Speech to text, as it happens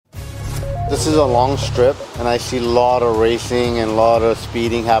This is a long strip, and I see a lot of racing and a lot of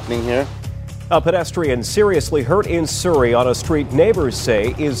speeding happening here. A pedestrian seriously hurt in Surrey on a street neighbors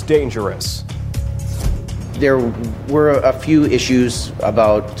say is dangerous. There were a few issues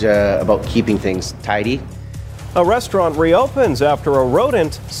about keeping things tidy. A restaurant reopens after a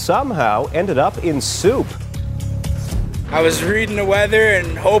rodent somehow ended up in soup. I was reading the weather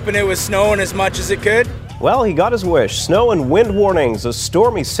and hoping it was snowing as much as it could. Well, he got his wish. Snow and wind warnings, a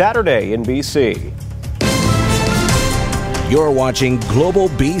stormy Saturday in BC. You're watching Global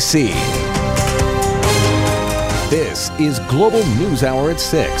BC. This is Global News Hour at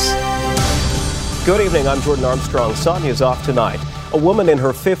 6. Good evening, I'm Jordan Armstrong. Sonia's off tonight. A woman in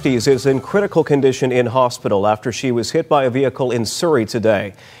her 50s is in critical condition in hospital after she was hit by a vehicle in Surrey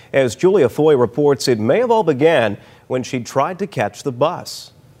today. As Julia Foy reports, it may have all began when she tried to catch the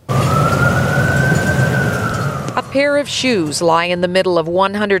bus. A pair of shoes lie in the middle of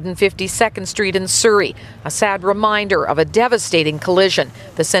 152nd Street in Surrey, a sad reminder of a devastating collision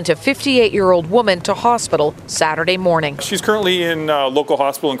that sent a 58-year-old woman to hospital Saturday morning. She's currently in local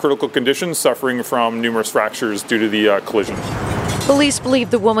hospital in critical condition, suffering from numerous fractures due to the collision. Police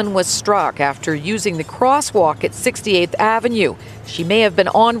believe the woman was struck after using the crosswalk at 68th Avenue. She may have been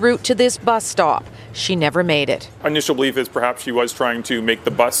en route to this bus stop. She never made it. Initial belief is perhaps she was trying to make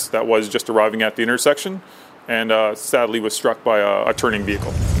the bus that was just arriving at the intersection, and sadly was struck by a turning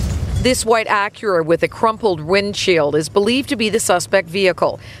vehicle. This white Acura with a crumpled windshield is believed to be the suspect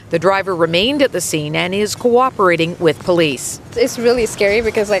vehicle. The driver remained at the scene and is cooperating with police. It's really scary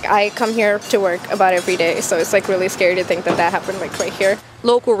because I come here to work about every day, so it's really scary to think that happened right here.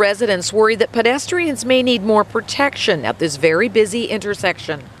 Local residents worry that pedestrians may need more protection at this very busy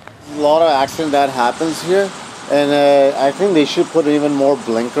intersection. A lot of accident that happens here. And I think they should put even more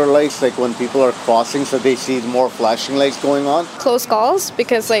blinker lights, when people are crossing, so they see more flashing lights going on. Close calls,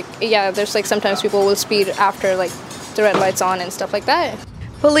 because there's sometimes people will speed after the red light's on and stuff like that.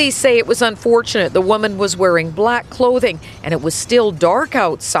 Police say it was unfortunate the woman was wearing black clothing and it was still dark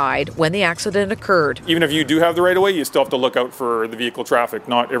outside when the accident occurred. Even if you do have the right of way, you still have to look out for the vehicle traffic.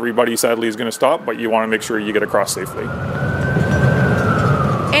 Not everybody, sadly, is going to stop, but you want to make sure you get across safely.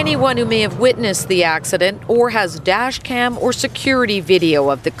 Anyone who may have witnessed the accident or has dash cam or security video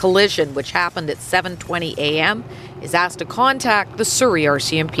of the collision, which happened at 7:20 a.m., is asked to contact the Surrey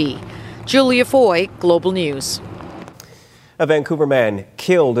RCMP. Julia Foy, Global News. A Vancouver man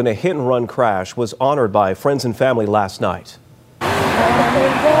killed in a hit-and-run crash was honored by friends and family last night.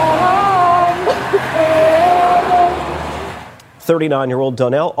 39-year-old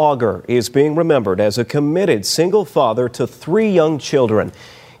Donnell Auger is being remembered as a committed single father to 3 young children.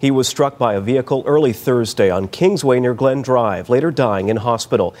 He was struck by a vehicle early Thursday on Kingsway near Glen Drive, later dying in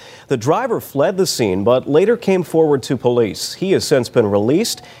hospital. The driver fled the scene, but later came forward to police. He has since been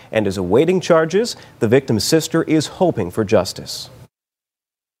released and is awaiting charges. The victim's sister is hoping for justice.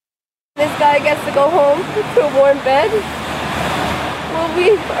 This guy gets to go home to a warm bed.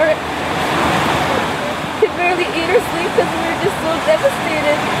 We can barely eat or sleep because we're just so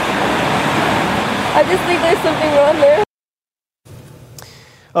devastated. I just think there's something wrong there.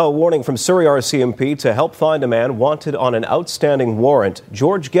 A warning from Surrey RCMP to help find a man wanted on an outstanding warrant.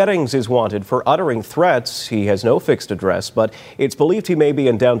 George Gettings is wanted for uttering threats. He has no fixed address, but it's believed he may be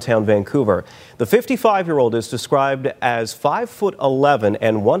in downtown Vancouver. The 55-year-old is described as 5'11"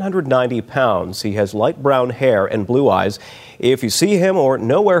 and 190 pounds. He has light brown hair and blue eyes. If you see him or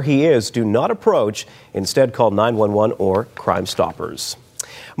know where he is, do not approach. Instead, call 911 or Crime Stoppers.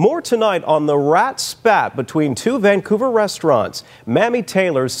 More tonight on the rat spat between 2 Vancouver restaurants. Mammy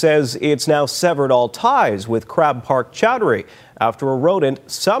Taylor's says it's now severed all ties with Crab Park Chowdery after a rodent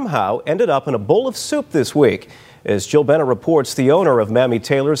somehow ended up in a bowl of soup this week. As Jill Bennett reports, the owner of Mammy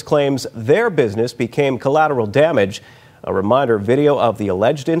Taylor's claims their business became collateral damage. A reminder, video of the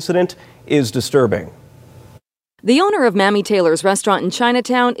alleged incident is disturbing. The owner of Mammy Taylor's restaurant in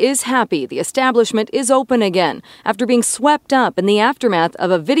Chinatown is happy the establishment is open again after being swept up in the aftermath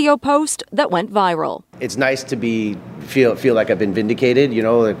of a video post that went viral. It's nice to feel like I've been vindicated,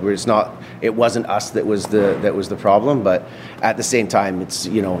 it wasn't us that was the problem, but at the same time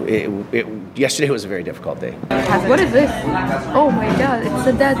yesterday was a very difficult day. What is this? Oh my God, it's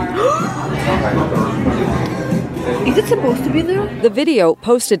a dead. Is it supposed to be there? The video,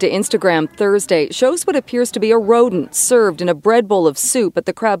 posted to Instagram Thursday, shows what appears to be a rodent served in a bread bowl of soup at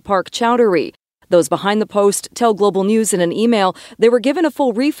the Crab Park Chowdery. Those behind the post tell Global News in an email they were given a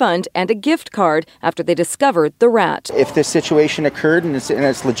full refund and a gift card after they discovered the rat. If this situation occurred and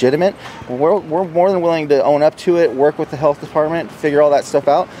it's legitimate, we're more than willing to own up to it, work with the health department, figure all that stuff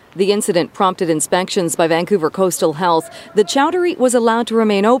out. The incident prompted inspections by Vancouver Coastal Health. The chowdery was allowed to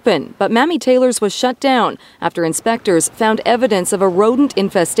remain open, but Mammy Taylor's was shut down after inspectors found evidence of a rodent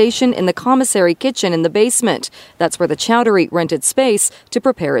infestation in the commissary kitchen in the basement. That's where the chowdery rented space to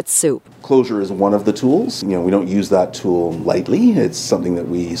prepare its soup. Closure is one of the tools. We don't use that tool lightly. It's something that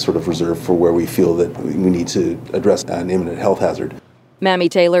we sort of reserve for where we feel that we need to address an imminent health hazard. Mammy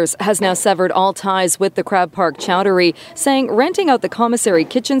Taylor's has now severed all ties with the Crab Park Chowdery, saying renting out the commissary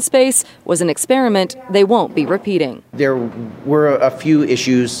kitchen space was an experiment they won't be repeating. There were a few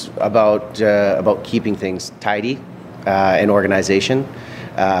issues about keeping things tidy and organization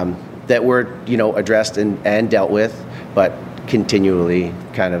that were addressed and dealt with, but continually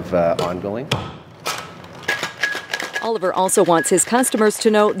kind of ongoing. Oliver also wants his customers to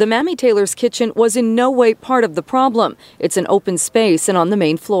know the Mammy Taylor's kitchen was in no way part of the problem. It's an open space and on the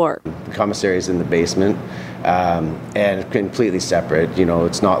main floor. The commissary is in the basement and completely separate.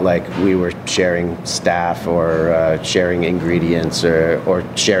 It's not like we were sharing staff or sharing ingredients or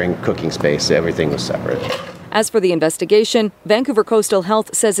sharing cooking space. Everything was separate. As for the investigation, Vancouver Coastal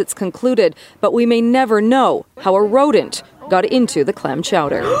Health says it's concluded, but we may never know how a rodent got into the clam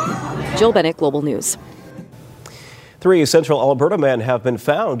chowder. Jill Bennett, Global News. 3 Central Alberta men have been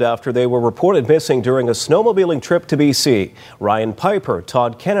found after they were reported missing during a snowmobiling trip to BC. Ryan Piper,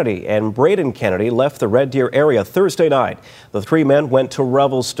 Todd Kennedy, and Braden Kennedy left the Red Deer area Thursday night. The 3 men went to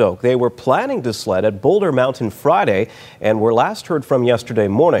Revelstoke. They were planning to sled at Boulder Mountain Friday and were last heard from yesterday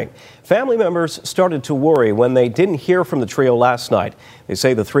morning. Family members started to worry when they didn't hear from the trio last night. They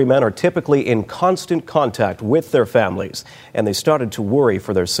say the 3 men are typically in constant contact with their families, and they started to worry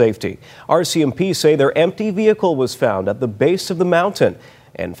for their safety. RCMP say their empty vehicle was found at the base of the mountain,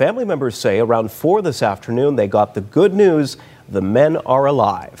 and family members say around 4 this afternoon they got the good news: the men are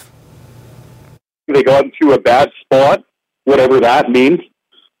alive. They got into a bad spot, whatever that means.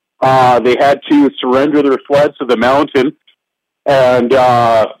 They had to surrender their sleds to the mountain and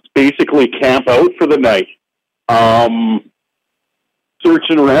basically camp out for the night. Search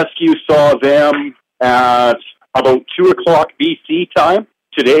and rescue saw them at about 2 o'clock BC time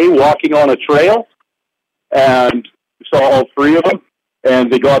today, walking on a trail, and saw all 3 of them,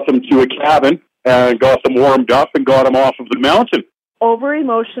 and they got them to a cabin and got them warmed up and got them off of the mountain. Over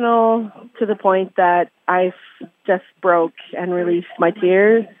emotional to the point that I just broke and released my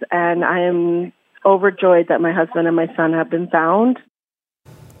tears, and I am overjoyed that my husband and my son have been found.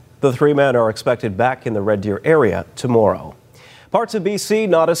 The 3 men are expected back in the Red Deer area tomorrow. Parts of BC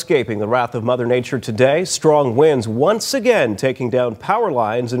not escaping the wrath of Mother Nature today. Strong winds once again taking down power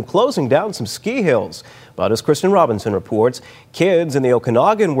lines and closing down some ski hills. But as Kristen Robinson reports, kids in the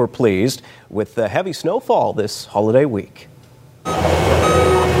Okanagan were pleased with the heavy snowfall this holiday week.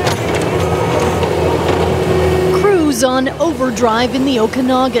 Crews on overdrive in the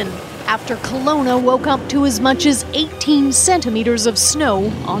Okanagan after Kelowna woke up to as much as 18 centimeters of snow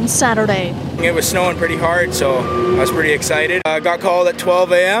on Saturday. It was snowing pretty hard, so I was pretty excited. I got called at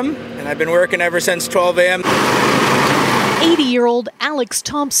 12 a.m. and I've been working ever since 12 a.m. 80-year-old Alex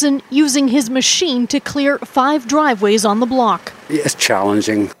Thompson using his machine to clear 5 driveways on the block. It's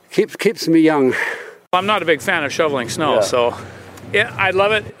challenging. Keeps me young. I'm not a big fan of shoveling snow, so yeah, I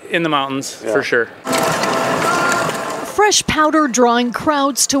love it in the mountains for sure. Fresh powder drawing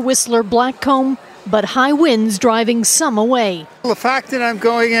crowds to Whistler Blackcomb, but high winds driving some away. The fact that I'm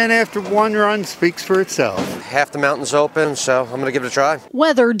going in after one run speaks for itself. Half the mountain's open, so I'm going to give it a try.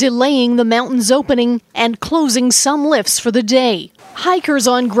 Weather delaying the mountain's opening and closing some lifts for the day. Hikers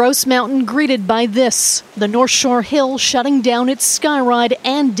on Grouse Mountain greeted by this: the North Shore Hill shutting down its skyride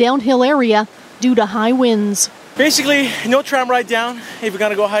and downhill area due to high winds. Basically, no tram ride down. If we're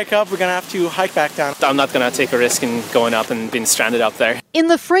going to go hike up, we're going to have to hike back down. I'm not going to take a risk in going up and being stranded up there. In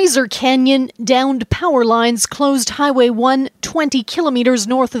the Fraser Canyon, downed power lines closed Highway 1 20 kilometers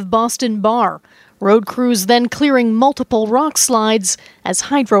north of Boston Bar. Road crews then clearing multiple rock slides as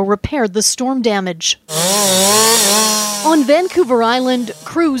Hydro repaired the storm damage. On Vancouver Island,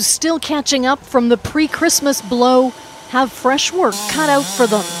 crews still catching up from the pre-Christmas blow have fresh work cut out for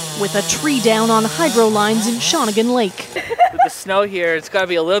them, with a tree down on hydro lines in Shawnigan Lake. With the snow here, it's got to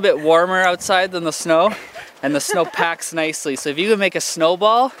be a little bit warmer outside than the snow, and the snow packs nicely. So if you can make a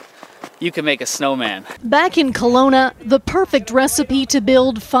snowball, you can make a snowman. Back in Kelowna, the perfect recipe to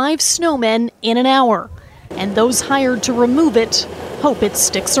build 5 snowmen in an hour. And those hired to remove it hope it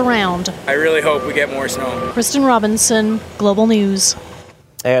sticks around. I really hope we get more snow. Kristen Robinson, Global News.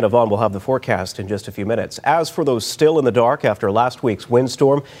 And Yvonne will have the forecast in just a few minutes. As for those still in the dark after last week's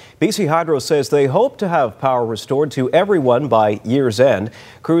windstorm, BC Hydro says they hope to have power restored to everyone by year's end.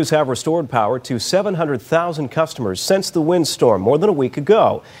 Crews have restored power to 700,000 customers since the windstorm more than a week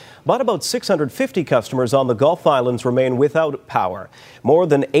ago. But about 650 customers on the Gulf Islands remain without power. More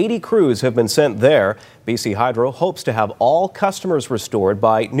than 80 crews have been sent there. BC Hydro hopes to have all customers restored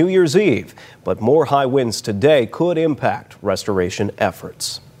by New Year's Eve, but more high winds today could impact restoration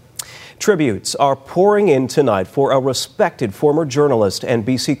efforts. Tributes are pouring in tonight for a respected former journalist and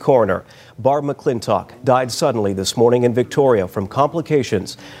BC coroner. Barb McClintock died suddenly this morning in Victoria from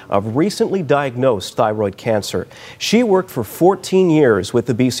complications of recently diagnosed thyroid cancer. She worked for 14 years with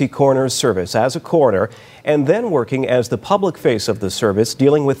the BC Coroner's Service as a coroner and then working as the public face of the service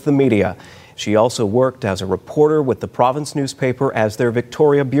dealing with the media. She also worked as a reporter with the province newspaper as their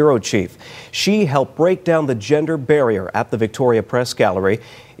Victoria bureau chief. She helped break down the gender barrier at the Victoria Press Gallery.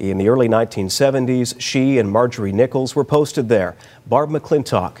 In the early 1970s, she and Marjorie Nichols were posted there. Barb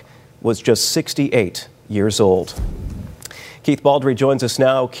McClintock was just 68 years old. Keith Baldry joins us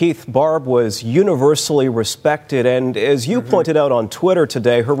now. Keith, Barb was universally respected, and as you pointed out on Twitter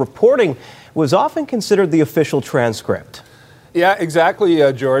today, her reporting was often considered the official transcript. Yeah, exactly,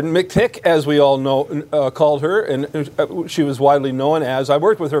 Jordan. McTick, as we all know, called her, and she was widely known as. I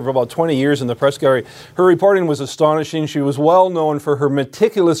worked with her for about 20 years in the press gallery. Her reporting was astonishing. She was well known for her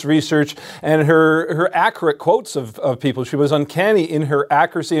meticulous research and her accurate quotes of people. She was uncanny in her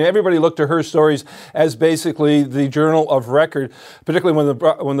accuracy, and everybody looked to her stories as basically the journal of record, particularly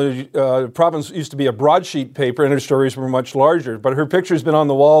when the province used to be a broadsheet paper and her stories were much larger. But her picture's been on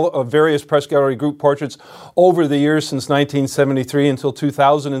the wall of various press gallery group portraits over the years since 1973 until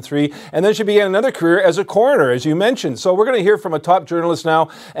 2003, and then she began another career as a coroner, as you mentioned. So we're going to hear from a top journalist now,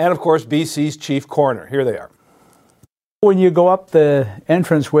 and of course BC's chief coroner. Here they are. When you go up the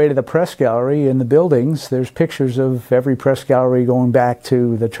entranceway to the press gallery in the buildings, there's pictures of every press gallery going back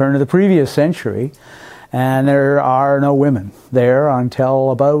to the turn of the previous century, and there are no women there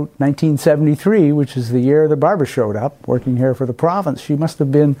until about 1973, which is the year that Barbara showed up working here for the province. She must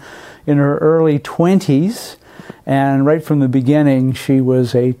have been in her early 20s. And right from the beginning, she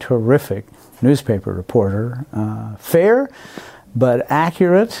was a terrific newspaper reporter. Fair, but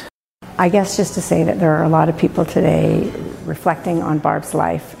accurate. I guess just to say that there are a lot of people today reflecting on Barb's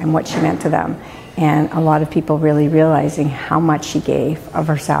life and what she meant to them. And a lot of people really realizing how much she gave of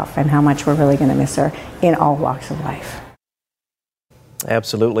herself and how much we're really going to miss her in all walks of life.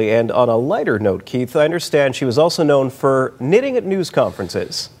 Absolutely. And on a lighter note, Keith, I understand she was also known for knitting at news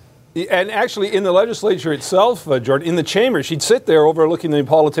conferences. And actually, in the legislature itself, Jordan, in the chamber, she'd sit there overlooking the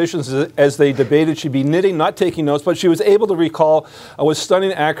politicians as they debated. She'd be knitting, not taking notes, but she was able to recall with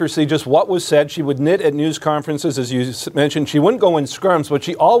stunning accuracy just what was said. She would knit at news conferences, as you mentioned. She wouldn't go in scrums, but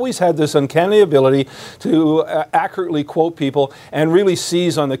she always had this uncanny ability to accurately quote people and really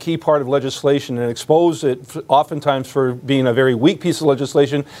seize on the key part of legislation and expose it oftentimes for being a very weak piece of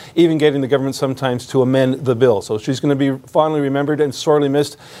legislation, even getting the government sometimes to amend the bill. So she's going to be fondly remembered and sorely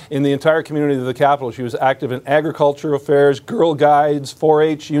missed in the entire community of the capital. She was active in agriculture affairs, Girl Guides,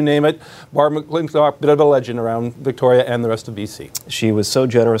 4-H, you name it. Barb McClintock, bit of a legend around Victoria and the rest of BC. She was so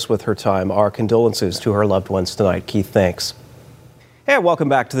generous with her time. Our condolences to her loved ones tonight. Keith, thanks. And welcome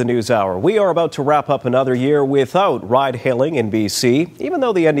back to the News Hour. We are about to wrap up another year without ride-hailing in BC, even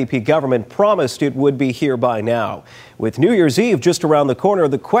though the NDP government promised it would be here by now. With New Year's Eve just around the corner,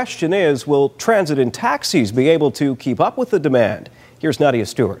 the question is, will transit and taxis be able to keep up with the demand? Here's Nadia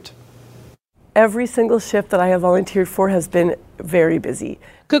Stewart. Every single shift that I have volunteered for has been very busy.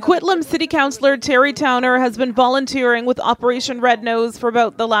 Coquitlam City Councillor Terry Towner has been volunteering with Operation Red Nose for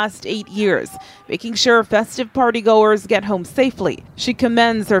about the last 8 years, making sure festive partygoers get home safely. She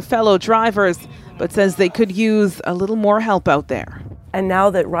commends her fellow drivers, but says they could use a little more help out there. And now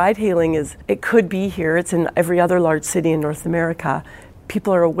that ride-hailing it could be here, it's in every other large city in North America,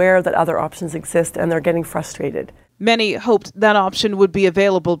 people are aware that other options exist and they're getting frustrated. Many hoped that option would be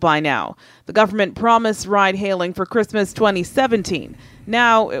available by now. The government promised ride-hailing for Christmas 2017.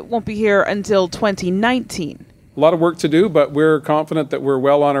 Now it won't be here until 2019. A lot of work to do, but we're confident that we're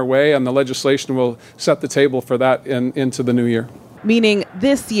well on our way, and the legislation will set the table for that into the new year. Meaning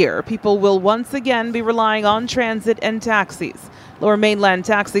this year, people will once again be relying on transit and taxis. Lower Mainland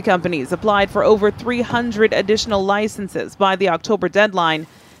taxi companies applied for over 300 additional licenses by the October deadline.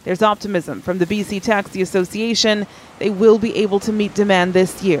 There's optimism from the BC Taxi Association. They will be able to meet demand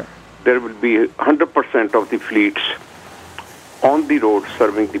this year. There will be 100% of the fleets on the road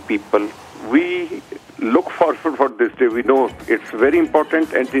serving the people. We look forward for this day. We know it's very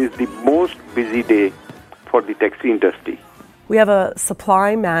important and it is the most busy day for the taxi industry. We have a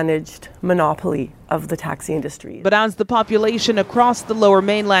supply-managed monopoly of the taxi industry. But as the population across the Lower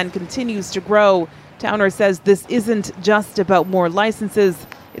Mainland continues to grow, Towner says this isn't just about more licenses,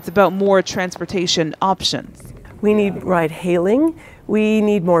 it's about more transportation options. We need ride-hailing. We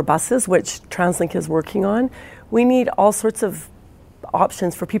need more buses, which TransLink is working on. We need all sorts of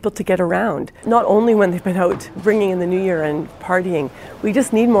options for people to get around, not only when they've been out bringing in the new year and partying. We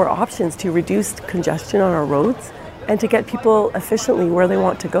just need more options to reduce congestion on our roads and to get people efficiently where they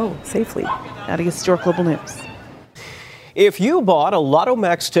want to go safely. Nadia Stewart, Global News. If you bought a Lotto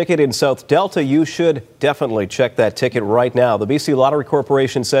Max ticket in South Delta, you should definitely check that ticket right now. The BC Lottery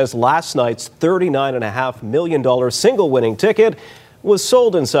Corporation says last night's $39.5 million single winning ticket was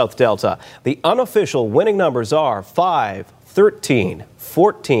sold in South Delta. The unofficial winning numbers are 5, 13,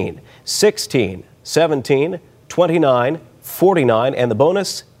 14, 16, 17, 29, 49, and the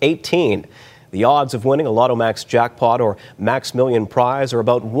bonus 18. The odds of winning a Lotto Max jackpot or Max Million prize are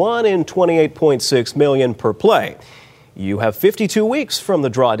about 1 in 28.6 million per play. You have 52 weeks from the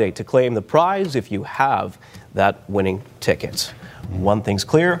draw date to claim the prize if you have that winning ticket. One thing's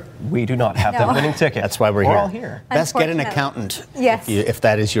clear, we do not have that winning ticket. That's why we're all here. Best get an accountant yes. if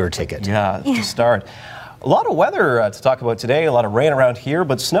that is your ticket. Yeah, to start. A lot of weather to talk about today, a lot of rain around here,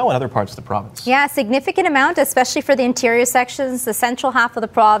 but snow in other parts of the province. Yeah, significant amount, especially for the interior sections, the central half of the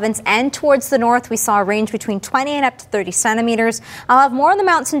province, and towards the north. We saw a range between 20 and up to 30 centimeters. I'll have more on the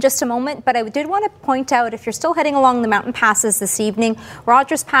mountains in just a moment, but I did want to point out, if you're still heading along the mountain passes this evening,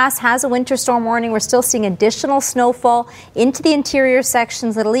 Rogers Pass has a winter storm warning. We're still seeing additional snowfall into the interior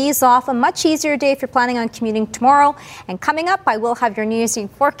sections. It'll ease off. A much easier day if you're planning on commuting tomorrow. And coming up, I will have your New Year's Eve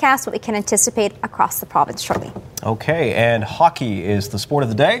forecast, what we can anticipate across the province shortly. Okay, and hockey is the sport of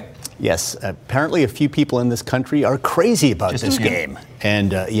the day? Yes, apparently a few people in this country are crazy about this game.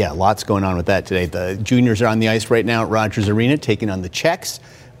 And lots going on with that today. The juniors are on the ice right now at Rogers Arena taking on the Czechs,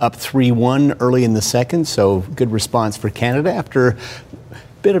 up 3-1 early in the second, so good response for Canada after a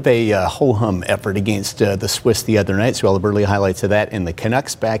bit of a ho-hum effort against the Swiss the other night. So all the early highlights of that, and the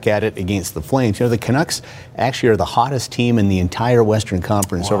Canucks back at it against the Flames. You know, the Canucks actually are the hottest team in the entire Western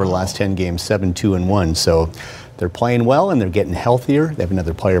Conference over the last 10 games, 7-2-1. So they're playing well and they're getting healthier. They have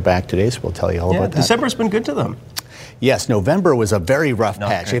another player back today, so we'll tell you all about that. December's been good to them. Yes, November was a very rough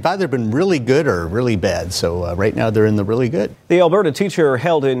patch. They've either been really good or really bad. So right now they're in the really good. The Alberta teacher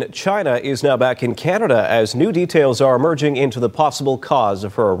held in China is now back in Canada as new details are emerging into the possible cause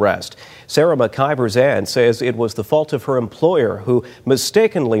of her arrest. Sarah McIver's aunt says it was the fault of her employer, who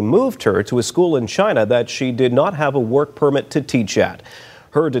mistakenly moved her to a school in China that she did not have a work permit to teach at.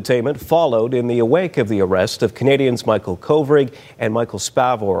 Her detainment followed in the wake of the arrest of Canadians Michael Kovrig and Michael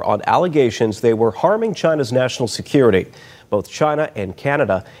Spavor on allegations they were harming China's national security. Both China and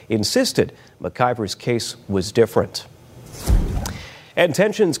Canada insisted McIver's case was different. And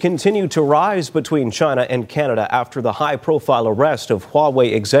tensions continue to rise between China and Canada after the high-profile arrest of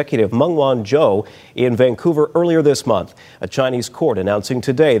Huawei executive Meng Wanzhou in Vancouver earlier this month. A Chinese court announcing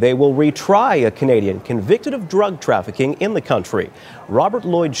today they will retry a Canadian convicted of drug trafficking in the country. Robert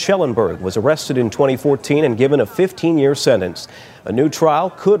Lloyd Schellenberg was arrested in 2014 and given a 15-year sentence. A new trial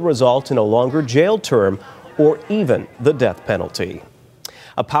could result in a longer jail term or even the death penalty.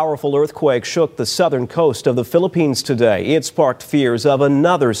 A powerful earthquake shook the southern coast of the Philippines today. It sparked fears of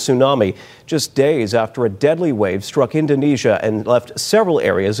another tsunami just days after a deadly wave struck Indonesia and left several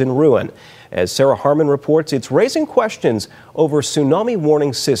areas in ruin. As Sarah Harmon reports, it's raising questions over tsunami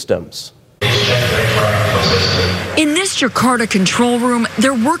warning systems. In this Jakarta control room,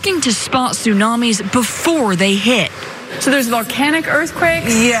 they're working to spot tsunamis before they hit. So there's volcanic earthquakes?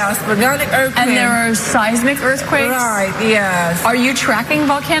 Yes, volcanic earthquakes. And there are seismic earthquakes? Right, yes. Are you tracking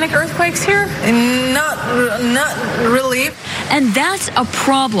volcanic earthquakes here? Not really. And that's a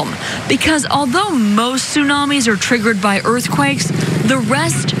problem, because although most tsunamis are triggered by earthquakes, the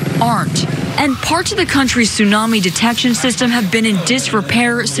rest aren't. And parts of the country's tsunami detection system have been in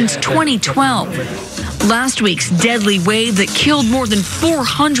disrepair since 2012. Last week's deadly wave that killed more than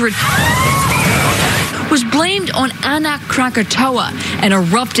 400 was blamed on Anak Krakatoa, an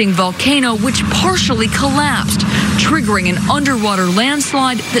erupting volcano which partially collapsed, triggering an underwater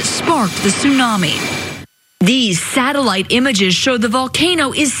landslide that sparked the tsunami. These satellite images show the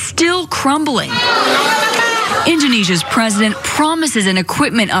volcano is still crumbling. Indonesia's president promises an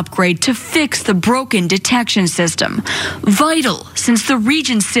equipment upgrade to fix the broken detection system, vital since the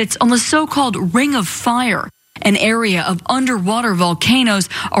region sits on the so-called Ring of Fire, an area of underwater volcanoes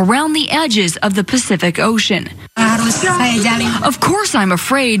around the edges of the Pacific Ocean. Of course I'm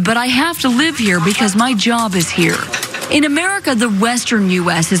afraid, but I have to live here because my job is here. In America, the western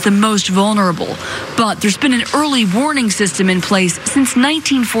U.S. is the most vulnerable, but there's been an early warning system in place since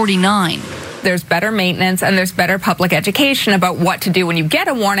 1949. There's better maintenance and there's better public education about what to do when you get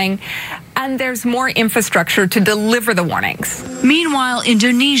a warning, and there's more infrastructure to deliver the warnings. Meanwhile,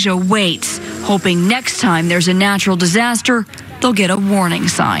 Indonesia waits, hoping next time there's a natural disaster, they'll get a warning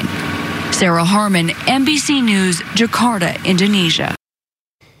sign. Sarah Harmon, NBC News, Jakarta, Indonesia.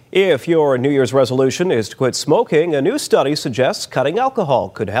 If your New Year's resolution is to quit smoking, a new study suggests cutting alcohol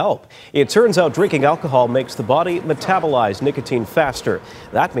could help. It turns out drinking alcohol makes the body metabolize nicotine faster.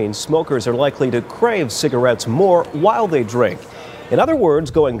 That means smokers are likely to crave cigarettes more while they drink. In other words,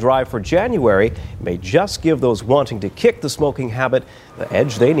 going dry for January may just give those wanting to kick the smoking habit the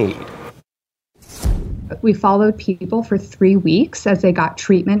edge they need. We followed people for 3 weeks as they got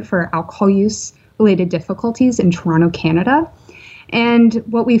treatment for alcohol use-related difficulties in Toronto, Canada. And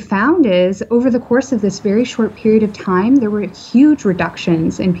what we found is over the course of this very short period of time, there were huge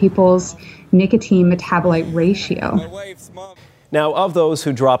reductions in people's nicotine metabolite ratio. Now, of those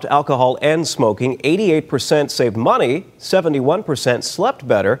who dropped alcohol and smoking, 88% saved money, 71% slept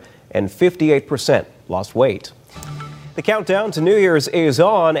better, and 58% lost weight. The countdown to New Year's is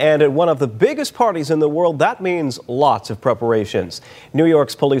on, and at one of the biggest parties in the world, that means lots of preparations. New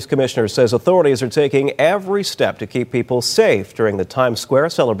York's police commissioner says authorities are taking every step to keep people safe during the Times Square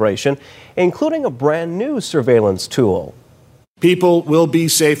celebration, including a brand new surveillance tool. People will be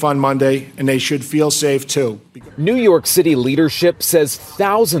safe on Monday, and they should feel safe, too. New York City leadership says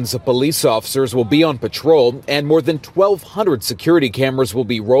thousands of police officers will be on patrol, and more than 1,200 security cameras will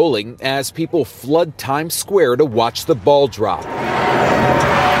be rolling as people flood Times Square to watch the ball drop.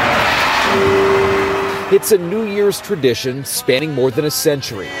 It's a New Year's tradition spanning more than a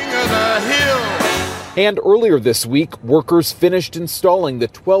century. And earlier this week, workers finished installing the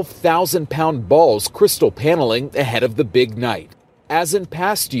 12,000-pound ball's crystal paneling ahead of the big night. As in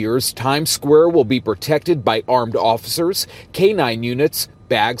past years, Times Square will be protected by armed officers, K-9 units,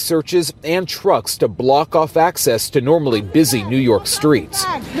 bag searches, and trucks to block off access to normally busy New York streets.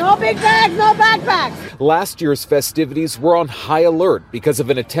 No big bags, no backpacks. Last year's festivities were on high alert because of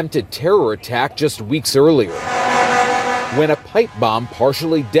an attempted terror attack just weeks earlier, when a pipe bomb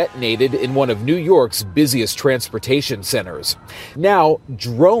partially detonated in one of New York's busiest transportation centers. Now,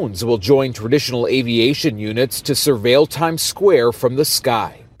 drones will join traditional aviation units to surveil Times Square from the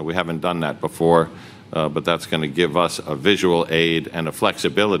sky. We haven't done that before, but that's going to give us a visual aid and a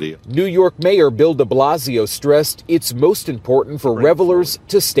flexibility. New York Mayor Bill de Blasio stressed it's most important for revelers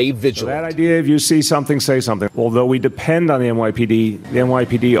to stay vigilant. So that idea, if you see something, say something. Although we depend on the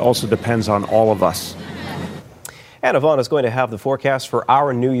NYPD also depends on all of us. And Yvonne is going to have the forecast for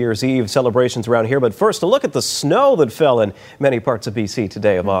our New Year's Eve celebrations around here. But first, a look at the snow that fell in many parts of BC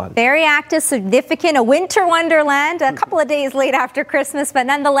today, Yvonne. Very active, significant, a winter wonderland a couple of days late after Christmas. But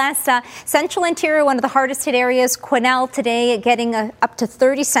nonetheless, central interior, one of the hardest hit areas, Quesnel today getting up to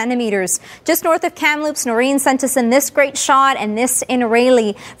 30 centimeters. Just north of Kamloops, Noreen sent us in this great shot and this in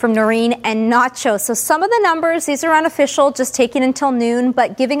Rayleigh from Noreen and Nacho. So some of the numbers, these are unofficial, just taken until noon,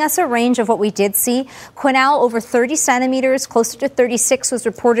 but giving us a range of what we did see. Quesnel over 30 centimeters, closer to 36 was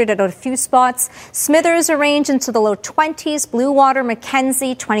reported at a few spots. Smithers a range into the low 20s, Blue Water,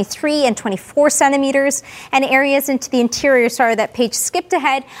 Mackenzie 23 and 24 centimeters, and areas into the interior. Sorry, that page skipped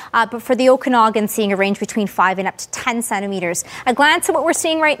ahead, but for the Okanagan, seeing a range between 5 and up to 10 centimeters. A glance at what we're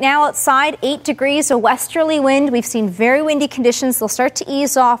seeing right now outside, 8 degrees, a westerly wind. We've seen very windy conditions. They'll start to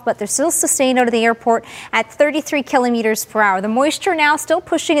ease off, but they're still sustained out of the airport at 33 kilometers per hour. The moisture now still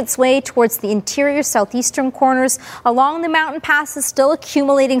pushing its way towards the interior southeastern corners. Along the mountain passes, still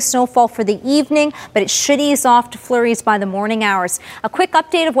accumulating snowfall for the evening, but it should ease off to flurries by the morning hours. A quick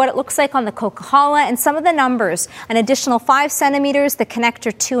update of what it looks like on the Coquihalla and some of the numbers. An additional 5 centimeters, the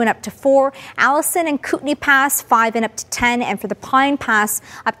Connector 2 and up to 4. Allison and Kootenay Pass 5 and up to 10, and for the Pine Pass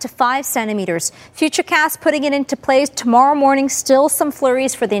up to 5 centimeters. Futurecast putting it into place tomorrow morning, still some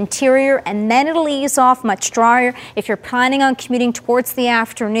flurries for the interior, and then it'll ease off much drier if you're planning on commuting towards the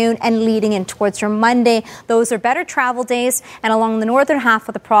afternoon and leading in towards your Monday. Those are better travel days, and along the northern half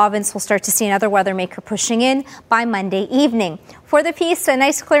of the province, we'll start to see another weather maker pushing in by Monday evening. For the piece, a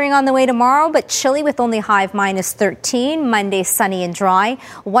nice clearing on the way tomorrow, but chilly with only high of minus 13. Monday, sunny and dry.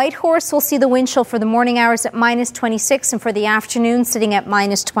 Whitehorse will see the wind chill for the morning hours at minus 26, and for the afternoon sitting at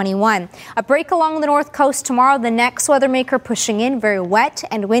minus 21. A break along the north coast tomorrow. The next weather maker pushing in, very wet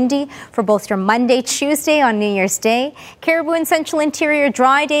and windy for both your Monday, Tuesday on New Year's Day. Caribou and central interior,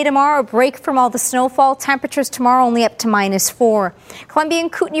 dry day tomorrow. A break from all the snowfall. Temperatures tomorrow only up to minus 4. Columbia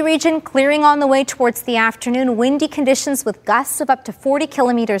and Kootenay region clearing on the way towards the afternoon. Windy conditions with gusts gusts of up to 40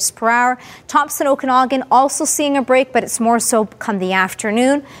 kilometers per hour. Thompson, Okanagan also seeing a break, but it's more so come the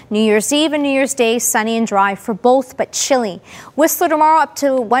afternoon. New Year's Eve and New Year's Day, sunny and dry for both, but chilly. Whistler tomorrow up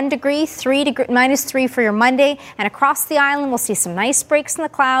to 1 degree, -3 for your Monday. And across the island, we'll see some nice breaks in the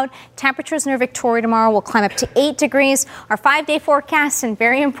cloud. Temperatures near Victoria tomorrow will climb up to 8 degrees. Our 5-day forecast, and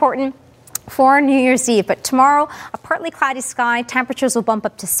very important for New Year's Eve. But tomorrow, a partly cloudy sky. Temperatures will bump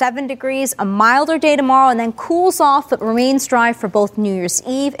up to 7 degrees. A milder day tomorrow, and then cools off, but remains dry for both New Year's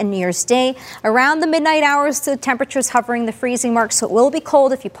Eve and New Year's Day. Around the midnight hours, the temperatures hovering the freezing mark, so it will be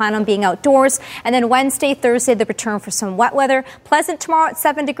cold if you plan on being outdoors. And then Wednesday, Thursday, the return for some wet weather. Pleasant tomorrow at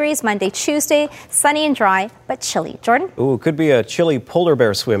 7 degrees. Monday, Tuesday, sunny and dry, but chilly. Jordan? Ooh, could be a chilly polar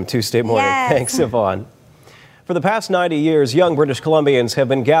bear swim Tuesday morning. Yes. Thanks, Yvonne. For the past 90 years, young British Columbians have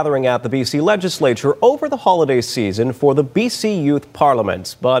been gathering at the BC Legislature over the holiday season for the BC Youth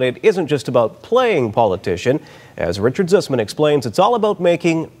Parliament. But it isn't just about playing politician. As Richard Zussman explains, it's all about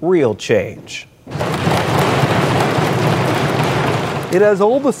making real change. It has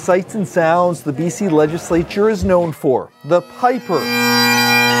all the sights and sounds the BC Legislature is known for. The Piper,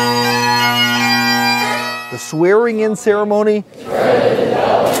 the swearing-in ceremony,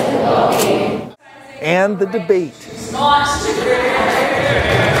 and the debate.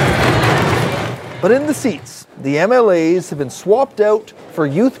 But in the seats, the MLAs have been swapped out for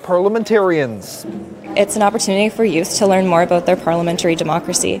youth parliamentarians. It's an opportunity for youth to learn more about their parliamentary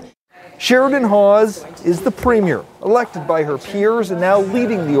democracy. Sheridan Hawes is the premier, elected by her peers and now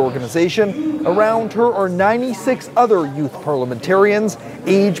leading the organization. Around her are 96 other youth parliamentarians,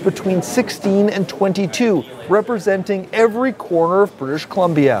 aged between 16 and 22, representing every corner of British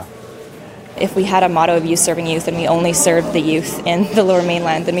Columbia. If we had a motto of youth serving youth and we only served the youth in the Lower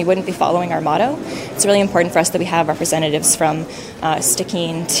Mainland, then we wouldn't be following our motto. It's really important for us that we have representatives from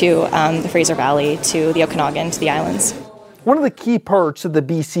Stikine to the Fraser Valley to the Okanagan to the islands. One of the key parts of the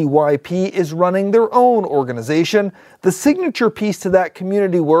BCYP is running their own organization. The signature piece to that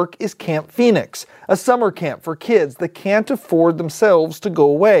community work is Camp Phoenix, a summer camp for kids that can't afford themselves to go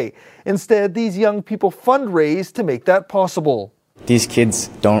away. Instead, these young people fundraise to make that possible. These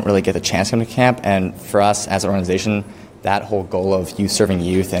kids don't really get the chance to come to camp, and for us as an organization, that whole goal of youth serving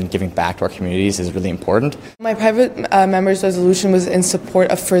youth and giving back to our communities is really important. My private members' resolution was in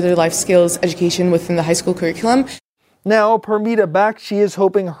support of further life skills education within the high school curriculum. Now, Parmita Bakshi is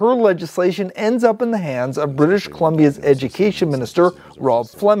hoping her legislation ends up in the hands of British Columbia's Education Minister, Rob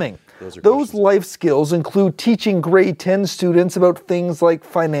Fleming. Those life skills include teaching grade 10 students about things like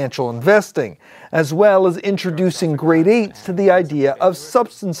financial investing, as well as introducing grade 8s to the idea of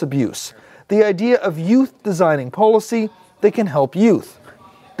substance abuse, the idea of youth designing policy that can help youth.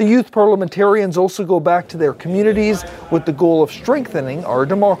 The youth parliamentarians also go back to their communities with the goal of strengthening our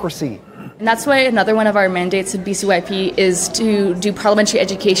democracy. And that's why another one of our mandates at BCYP is to do parliamentary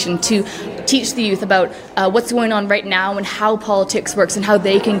education, to teach the youth about what's going on right now and how politics works and how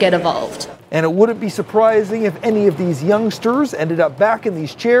they can get involved. And it wouldn't be surprising if any of these youngsters ended up back in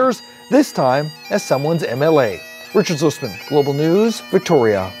these chairs, this time as someone's MLA. Richard Zussman, Global News,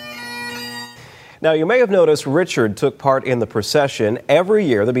 Victoria. Now, you may have noticed Richard took part in the procession. Every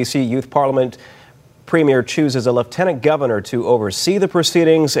year, the BC Youth Parliament Premier chooses a lieutenant governor to oversee the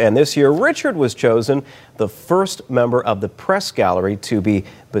proceedings, and this year Richard was chosen the first member of the press gallery to be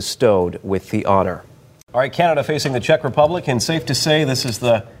bestowed with the honor. All right, Canada facing the Czech Republic, and safe to say this is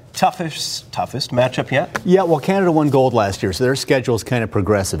the toughest matchup yet? Yeah, well, Canada won gold last year, so their schedule is kind of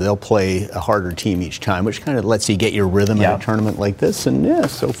progressive. They'll play a harder team each time, which kind of lets you get your rhythm in a tournament like this. And yeah,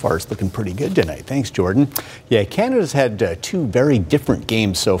 so far it's looking pretty good tonight. Thanks, Jordan. Yeah, Canada's had two very different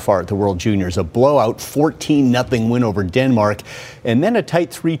games so far at the World Juniors. A blowout 14-0 win over Denmark, and then a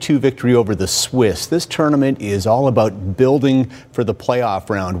tight 3-2 victory over the Swiss. This tournament is all about building for the playoff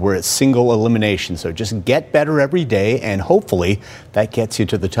round where it's single elimination. So just get better every day, and hopefully that gets you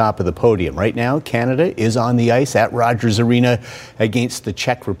to the top of the podium. Right now, Canada is on the ice at Rogers Arena against the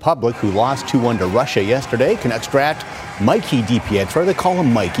Czech Republic, who lost 2-1 to Russia yesterday. Canucks draft Mikey DiPietro. They call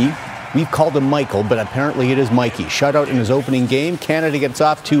him Mikey. We've called him Michael, but apparently it is Mikey. Shutout in his opening game. Canada gets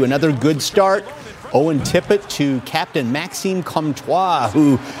off to another good start. Owen Tippett to captain Maxime Comtois,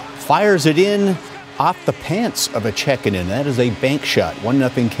 who fires it in off the pants of a Czechinen. That is a bank shot.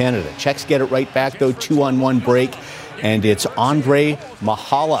 1-0 Canada. Czechs get it right back, though. 2-on-1 break. And it's Andre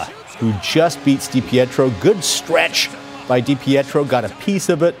Mahala who just beats DiPietro. Good stretch by DiPietro. Got a piece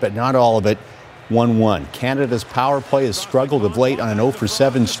of it, but not all of it. 1-1. Canada's power play has struggled of late on an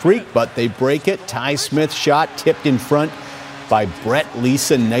 0-for-7 streak, but they break it. Ty Smith's shot tipped in front by Brett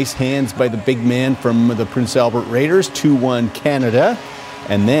Leeson. Nice hands by the big man from the Prince Albert Raiders. 2-1 Canada.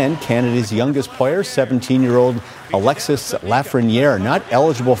 And then Canada's youngest player, 17-year-old Alexis Lafreniere, not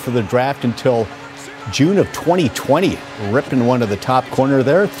eligible for the draft until June of 2020. Ripping one to the top corner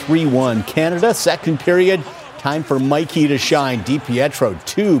there. 3-1 Canada. Second period, time for Mikey to shine. DiPietro,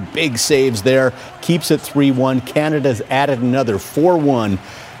 2 big saves there. Keeps it 3-1. Canada's added another 4-1.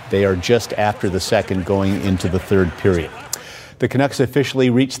 They are just after the second going into the third period. The Canucks officially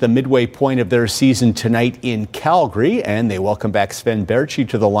reached the midway point of their season tonight in Calgary, and they welcome back Sven Baertschi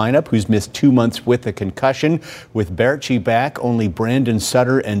to the lineup, who's missed 2 months with a concussion. With Baertschi back, only Brandon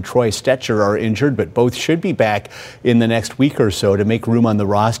Sutter and Troy Stecher are injured, but both should be back in the next week or so. To make room on the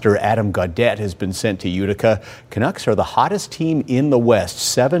roster, Adam Gaudette has been sent to Utica. Canucks are the hottest team in the West,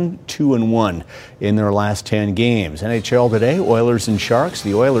 7-2-1 in their last 10 games. NHL today, Oilers and Sharks.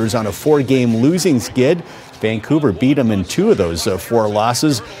 The Oilers on a 4-game losing skid. Vancouver beat them in 2 of those 4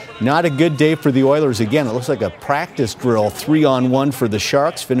 losses. Not a good day for the Oilers again. It looks like a practice drill. 3-on-1 for the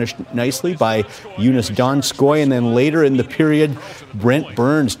Sharks, finished nicely by Joonas Donskoi. And then later in the period, Brent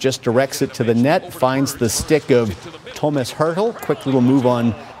Burns just directs it to the net, finds the stick of Thomas Hertl. Quick little move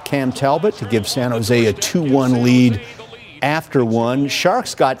on Cam Talbot to give San Jose a 2-1 lead after one.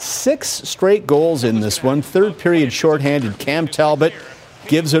 Sharks got 6 straight goals in this one. Third period shorthanded. Cam Talbot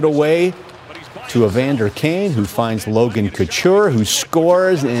gives it away to Evander Kane, who finds Logan Couture, who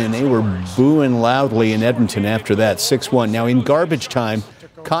scores, and they were booing loudly in Edmonton after that, 6-1. Now in garbage time,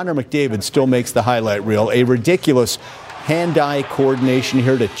 Connor McDavid still makes the highlight reel. A ridiculous hand-eye coordination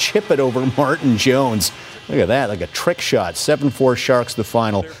here to chip it over Martin Jones. Look at that, like a trick shot. 7-4 Sharks the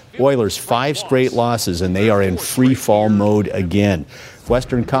final. Oilers 5 straight losses, and they are in free fall mode again.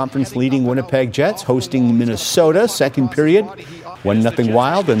 Western Conference leading Winnipeg Jets hosting Minnesota, second period. 1-0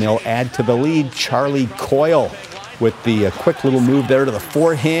 Wild, and they'll add to the lead. Charlie Coyle with the quick little move there to the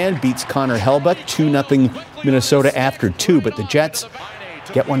forehand, beats Connor Hellebuyck. 2-0 Minnesota after 2, but the Jets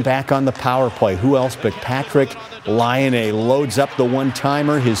get one back on the power play. Who else but Patrick Laine loads up the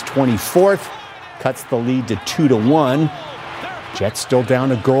one-timer, his 24th, cuts the lead to 2-1. Jets still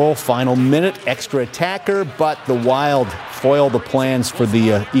down a goal, final minute, extra attacker, but the Wild foil the plans for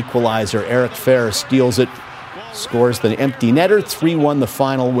the equalizer. Eric Fehr steals it, scores the empty netter. 3-1 the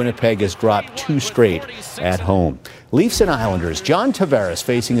final. Winnipeg has dropped 2 straight at home. Leafs and Islanders. John Tavares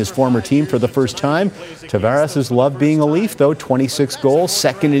facing his former team for the first time. Tavares has loved being a Leaf, though. 26 goals,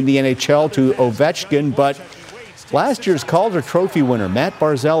 second in the NHL to Ovechkin, but last year's Calder Trophy winner, Matt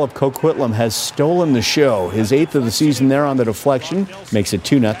Barzal of Coquitlam, has stolen the show. His 8th of the season there on the deflection, makes it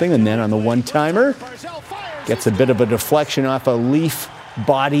 2-0, and then on the one-timer, gets a bit of a deflection off a Leaf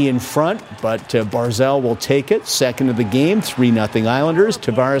body in front, but Barzal will take it. Second of the game, 3-0 Islanders.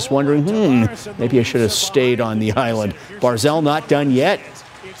 Tavares wondering, maybe I should have stayed on the island. Barzal not done yet.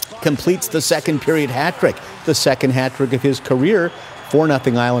 Completes the second period hat-trick, the second hat-trick of his career.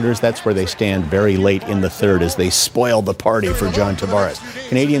 4-0 Islanders. That's where they stand very late in the third as they spoil the party for John Tavares.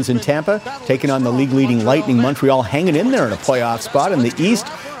 Canadians in Tampa taking on the league-leading Lightning. Montreal hanging in there in a playoff spot. In the East,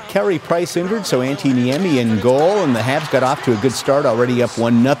 Carey Price injured, so Antti Niemi in goal, and the Habs got off to a good start, already up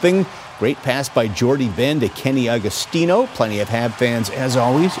 1-0. Great pass by Jordy Ben to Kenny Agostino. Plenty of Hab fans, as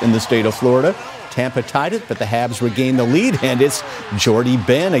always, in the state of Florida. Tampa tied it, but the Habs regain the lead, and it's Jordy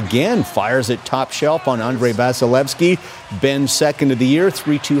Ben again. Fires it top shelf on Andrei Vasilevsky. Ben second of the year,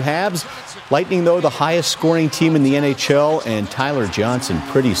 3-2 Habs. Lightning, though, the highest scoring team in the NHL, and Tyler Johnson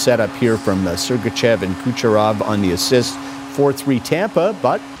pretty set up here from Sergachev and Kucherov on the assist. 4-3 Tampa,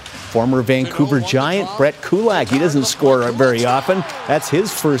 but former Vancouver Giant Brett Kulak, he doesn't score very often. That's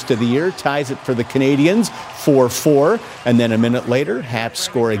his first of the year, ties it for the Canadians, 4-4. And then a minute later, Habs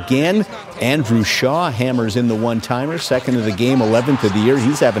score again. Andrew Shaw hammers in the one-timer, second of the game, 11th of the year.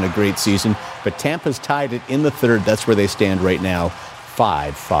 He's having a great season. But Tampa's tied it in the third. That's where they stand right now,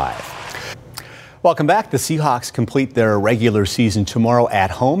 5-5. Welcome back. The Seahawks complete their regular season tomorrow at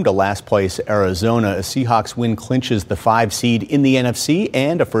home to last place Arizona. A Seahawks win clinches the 5 seed in the NFC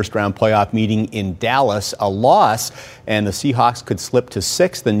and a first-round playoff meeting in Dallas. A loss, and the Seahawks could slip to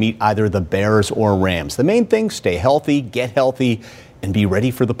 6th and meet either the Bears or Rams. The main thing, stay healthy, get healthy, and be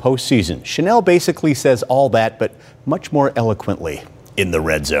ready for the postseason. Chanel basically says all that, but much more eloquently in the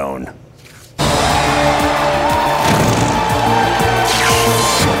Red Zone.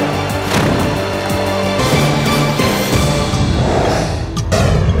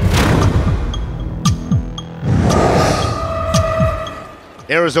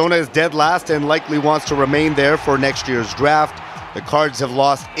 Arizona is dead last and likely wants to remain there for next year's draft. The Cards have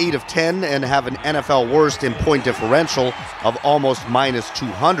lost 8 of 10 and have an NFL worst in point differential of almost minus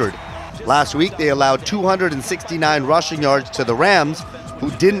 200. Last week, they allowed 269 rushing yards to the Rams,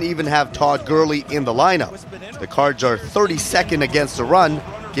 who didn't even have Todd Gurley in the lineup. The Cards are 32nd against the run,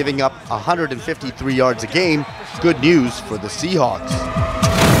 giving up 153 yards a game. Good news for the Seahawks.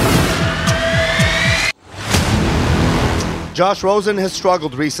 Josh Rosen has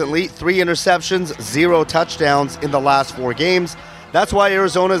struggled recently. 3 interceptions, 0 touchdowns in the last 4 games. That's why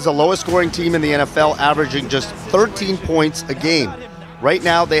Arizona is the lowest scoring team in the NFL, averaging just 13 points a game. Right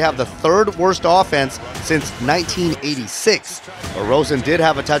now, they have the 3rd worst offense since 1986. But Rosen did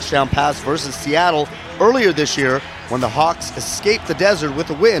have a touchdown pass versus Seattle earlier this year when the Hawks escaped the desert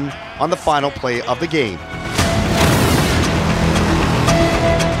with a win on the final play of the game.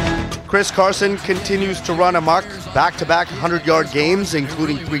 Chris Carson continues to run amok, back-to-back 100-yard games,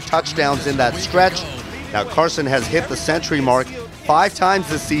 including 3 touchdowns in that stretch. Now, Carson has hit the century mark 5 times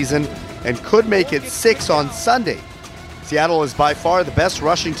this season and could make it 6 on Sunday. Seattle is by far the best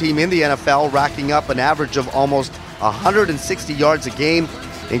rushing team in the NFL, racking up an average of almost 160 yards a game,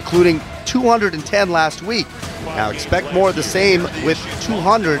 including 210 last week. Now, expect more of the same with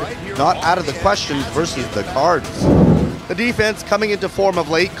 200 not out of the question versus the Cards. The defense coming into form of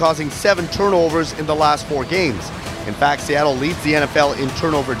late, causing 7 turnovers in the last 4 games. In fact, Seattle leads the NFL in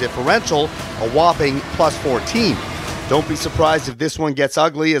turnover differential, a whopping plus 14. Don't be surprised if this one gets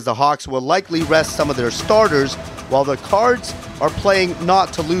ugly, as the Hawks will likely rest some of their starters, while the Cards are playing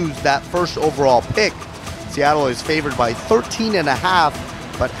not to lose that first overall pick. Seattle is favored by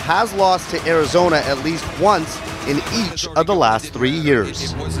 13.5, but has lost to Arizona at least once in each of the last 3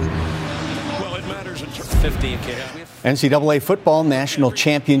 years. NCAA football national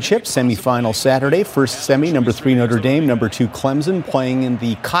championship semifinal Saturday. First semi, number 3 Notre Dame, number 2 Clemson playing in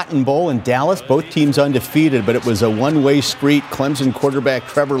the Cotton Bowl in Dallas. Both teams undefeated, but it was a one-way street. Clemson quarterback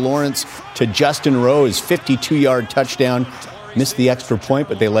Trevor Lawrence to Justin Rowe's 52-yard touchdown. Missed the extra point,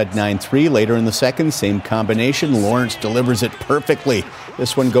 but they led 9-3. Later in the second, same combination. Lawrence delivers it perfectly.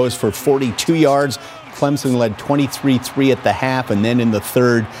 This one goes for 42 yards. Clemson led 23-3 at the half, and then in the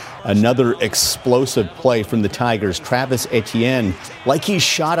third, another explosive play from the Tigers. Travis Etienne, like he's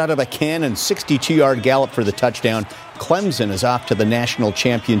shot out of a cannon, 62-yard gallop for the touchdown. Clemson is off to the national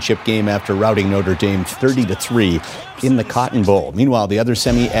championship game after routing Notre Dame 30-3 in the Cotton Bowl. Meanwhile, the other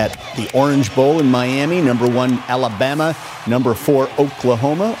semi at the Orange Bowl in Miami, number 1 Alabama, number 4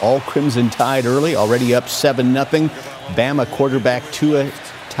 Oklahoma, all Crimson Tide early, already up 7-0. Bama quarterback Tua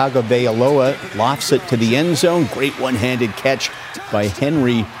Tagovailoa lofts it to the end zone. Great one-handed catch by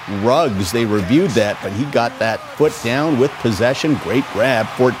Henry Ruggs. They reviewed that, but he got that foot down with possession. Great grab,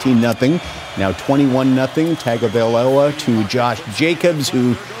 14-0. Now 21-0. Tagovailoa to Josh Jacobs,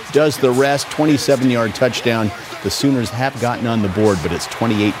 who does the rest. 27-yard touchdown. The Sooners have gotten on the board, but it's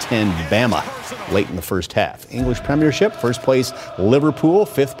 28-10 Bama late in the first half. English Premiership, first place Liverpool,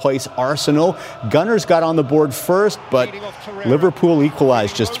 5th place Arsenal. Gunners got on the board first, but Liverpool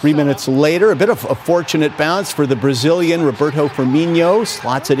equalized just 3 minutes later. A bit of a fortunate bounce for the Brazilian Roberto Firmino.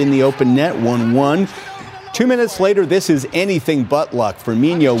 Slots it in the open net, 1-1. 2 minutes later, this is anything but luck.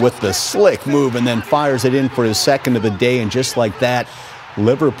 Firmino with the slick move and then fires it in for his second of the day. And just like that,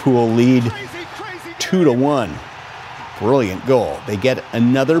 Liverpool lead 2-1. Brilliant goal. They get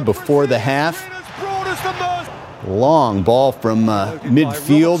another before the half. Long ball from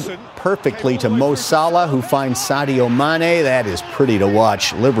midfield, perfectly to Mo Salah, who finds Sadio Mane. That is pretty to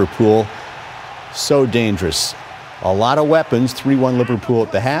watch. Liverpool, so dangerous. A lot of weapons. 3-1 Liverpool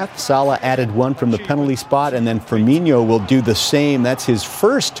at the half. Salah added one from the penalty spot, and then Firmino will do the same. That's his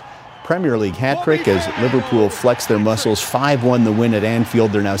first Premier League hat-trick as Liverpool flex their muscles. 5-1 the win at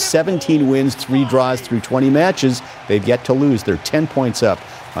Anfield. They're now 17 wins, 3 draws through 20 matches. They've yet to lose. They're 10 points up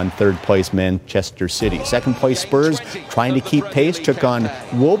on third place Manchester City. Second place Spurs trying to keep pace, took on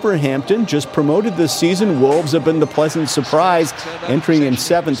Wolverhampton, just promoted this season. Wolves have been the pleasant surprise, entering in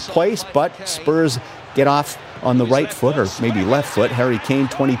 7th place, but Spurs get off on the right foot, or maybe left foot. Harry Kane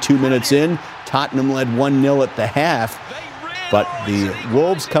 22 minutes in. Tottenham led 1-0 at the half. But the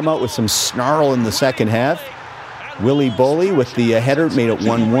Wolves come out with some snarl in the second half. Willy Bolly with the header made it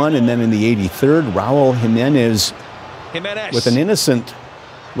 1-1. And then in the 83rd, Raul Jimenez with an innocent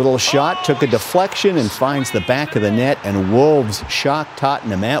little shot, took a deflection and finds the back of the net. And Wolves shock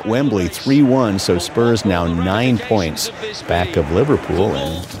Tottenham at Wembley 3-1. So Spurs now 9 points back of Liverpool.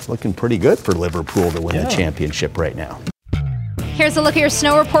 And it's looking pretty good for Liverpool to win the championship right now. Here's a look at your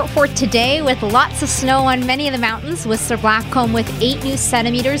snow report for today, with lots of snow on many of the mountains. Whistler Blackcomb with 8 new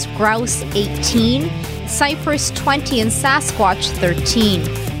centimeters, Grouse 18, Cypress 20, and Sasquatch 13.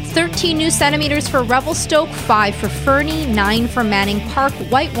 13 new centimeters for Revelstoke, 5 for Fernie, 9 for Manning Park,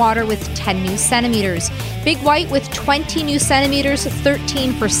 Whitewater with 10 new centimeters. Big White with 20 new centimeters,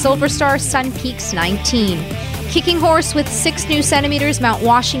 13 for Silver Star, Sun Peaks 19. Kicking Horse with 6 new centimeters, Mount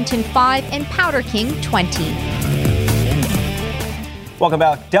Washington 5, and Powder King 20. Welcome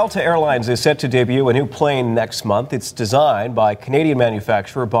back. Delta Airlines is set to debut a new plane next month. It's designed by Canadian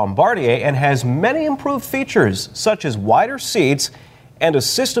manufacturer Bombardier and has many improved features, such as wider seats and a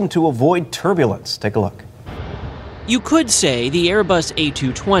system to avoid turbulence. Take a look. You could say the Airbus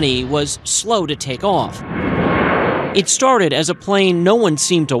A220 was slow to take off. It started as a plane no one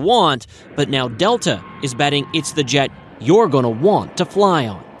seemed to want, but now Delta is betting it's the jet you're going to want to fly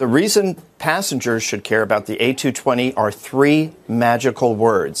on. The reason passengers should care about the A220 are 3 magical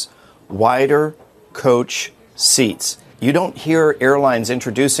words: wider coach seats. You don't hear airlines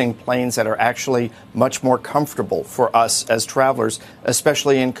introducing planes that are actually much more comfortable for us as travelers,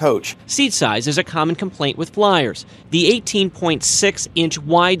 especially in coach. Seat size is a common complaint with flyers. The 18.6-inch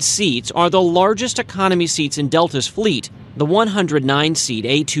wide seats are the largest economy seats in Delta's fleet. The 109-seat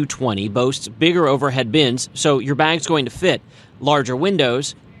A220 boasts bigger overhead bins, so your bag's going to fit, larger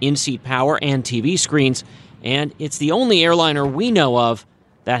windows, in-seat power and TV screens, and it's the only airliner we know of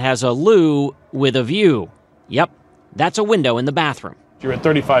that has a loo with a view. Yep. That's a window in the bathroom. You're at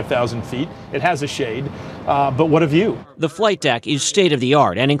 35,000 feet. It has a shade, but what a view. The flight deck is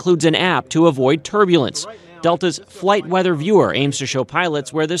state-of-the-art and includes an app to avoid turbulence. Delta's Flight Weather Viewer aims to show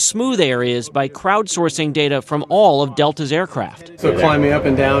pilots where the smooth air is by crowdsourcing data from all of Delta's aircraft. So climbing up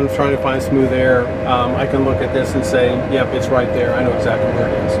and down, trying to find smooth air, I can look at this and say, yep, it's right there. I know exactly where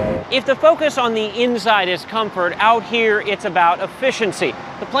it is. If the focus on the inside is comfort, out here it's about efficiency.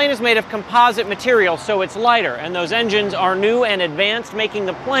 The plane is made of composite material, so it's lighter, and those engines are new and advanced, making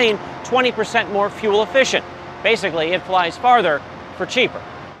the plane 20% more fuel efficient. Basically, it flies farther for cheaper.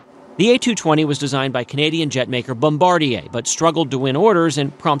 The A220 was designed by Canadian jetmaker Bombardier, but struggled to win orders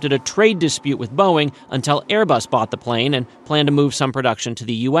and prompted a trade dispute with Boeing until Airbus bought the plane and planned to move some production to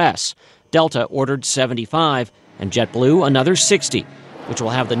the U.S. Delta ordered 75, and JetBlue another 60, which will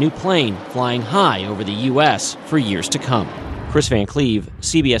have the new plane flying high over the U.S. for years to come. Chris Van Cleve,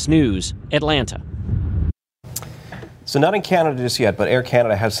 CBS News, Atlanta. So not in Canada just yet, but Air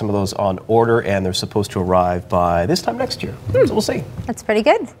Canada has some of those on order, and they're supposed to arrive by this time next year. So we'll see. That's pretty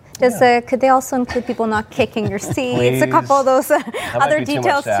good. Could they also include people not kicking your seats? Please. A couple of those other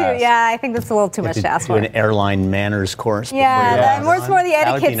details too. Yeah, I think that's a little too much to ask for. Do an airline manners course. Yeah, more the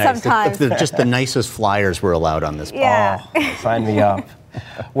etiquette nice. sometimes. Just the nicest flyers were allowed on this plane. Yeah. Oh, sign me up.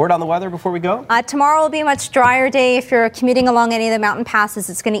 Word on the weather before we go? Tomorrow will be a much drier day. If you're commuting along any of the mountain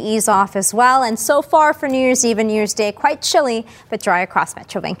passes, it's going to ease off as well. And so far for New Year's Eve and New Year's Day, quite chilly, but dry across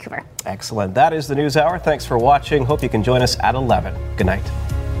Metro Vancouver. Excellent. That is the News Hour. Thanks for watching. Hope you can join us at 11. Good night.